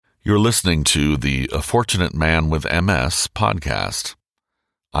You're listening to the A Fortunate Man with MS podcast.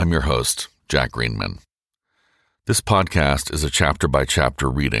 I'm your host, Jack Greenman. This podcast is a chapter-by-chapter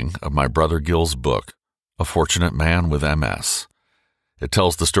reading of my brother Gil's book, A Fortunate Man with MS. It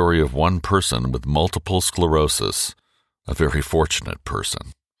tells the story of one person with multiple sclerosis, a very fortunate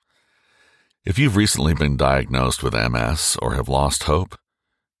person. If you've recently been diagnosed with MS or have lost hope,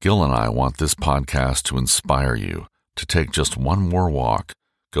 Gil and I want this podcast to inspire you to take just one more walk,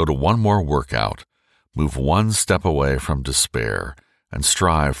 go to one more workout, move one step away from despair, and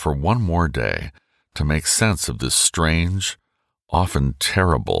strive for one more day to make sense of this strange, often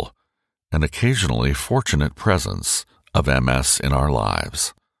terrible, and occasionally fortunate presence of MS in our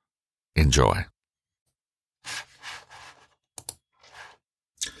lives. Enjoy.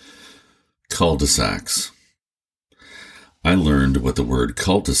 Cul-de-sacs. I learned what the word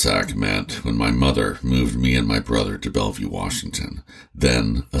cul-de-sac meant when my mother moved me and my brother to Bellevue, Washington,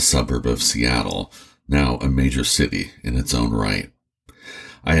 then a suburb of Seattle, now a major city in its own right.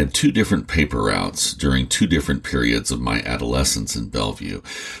 I had two different paper routes during two different periods of my adolescence in Bellevue.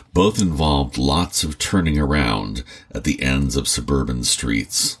 Both involved lots of turning around at the ends of suburban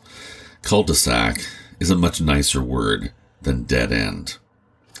streets. Cul-de-sac is a much nicer word than dead end.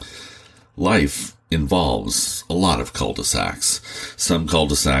 Life involves a lot of cul-de-sacs. Some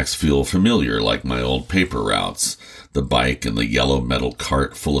cul-de-sacs feel familiar, like my old paper routes. The bike and the yellow metal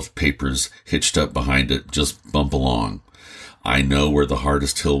cart full of papers hitched up behind it just bump along. I know where the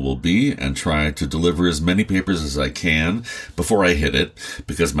hardest hill will be and try to deliver as many papers as I can before I hit it,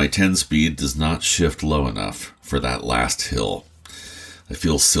 because my 10-speed does not shift low enough for that last hill. I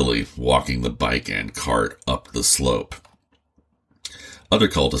feel silly walking the bike and cart up the slope. Other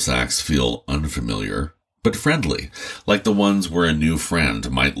cul-de-sacs feel unfamiliar, but friendly, like the ones where a new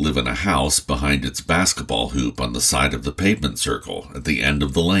friend might live in a house behind its basketball hoop on the side of the pavement circle at the end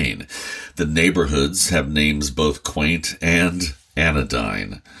of the lane. The neighborhoods have names both quaint and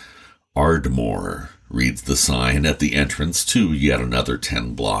anodyne. Ardmore reads the sign at the entrance to yet another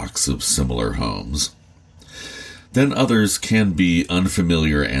 10 blocks of similar homes. Then others can be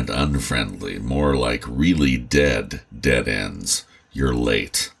unfamiliar and unfriendly, more like really dead ends. You're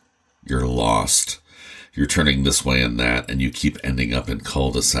late. You're lost. You're turning this way and that, and you keep ending up in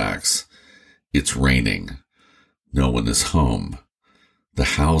cul-de-sacs. It's raining. No one is home. The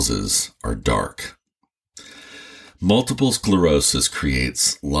houses are dark. Multiple sclerosis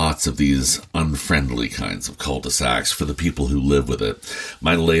creates lots of these unfriendly kinds of cul-de-sacs for the people who live with it.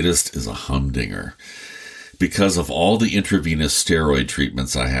 My latest is a humdinger. Because of all the intravenous steroid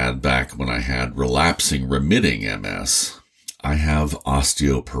treatments I had back when I had relapsing remitting MS, I have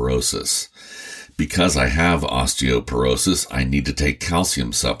osteoporosis. Because I have osteoporosis, I need to take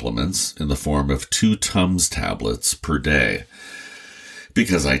calcium supplements in the form of 2 Tums tablets per day.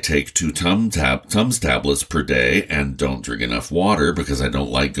 Because I take 2 Tums tablets per day and don't drink enough water because I don't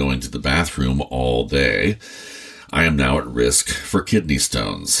like going to the bathroom all day, I am now at risk for kidney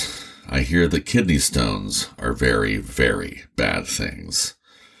stones. I hear that kidney stones are very, very bad things.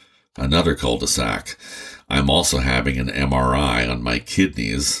 Another cul-de-sac. I'm also having an MRI on my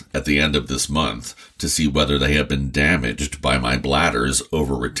kidneys at the end of this month to see whether they have been damaged by my bladder's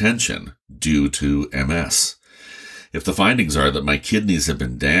over-retention due to MS. If the findings are that my kidneys have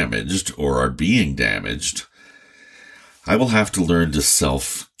been damaged or are being damaged, I will have to learn to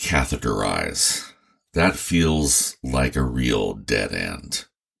self-catheterize. That feels like a real dead end.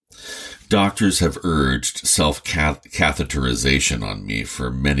 Doctors have urged self-catheterization on me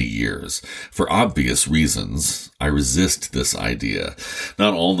for many years. For obvious reasons, I resist this idea.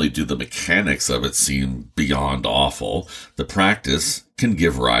 Not only do the mechanics of it seem beyond awful, the practice can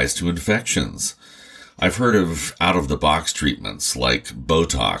give rise to infections. I've heard of out-of-the-box treatments like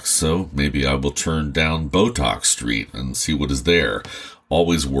Botox, so maybe I will turn down Botox Street and see what is there,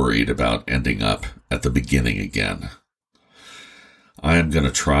 always worried about ending up at the beginning again. I am going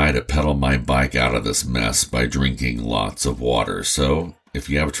to try to pedal my bike out of this mess by drinking lots of water. So if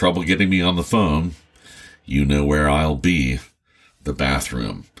you have trouble getting me on the phone, you know where I'll be. The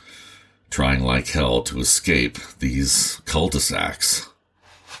bathroom. Trying like hell to escape these cul-de-sacs.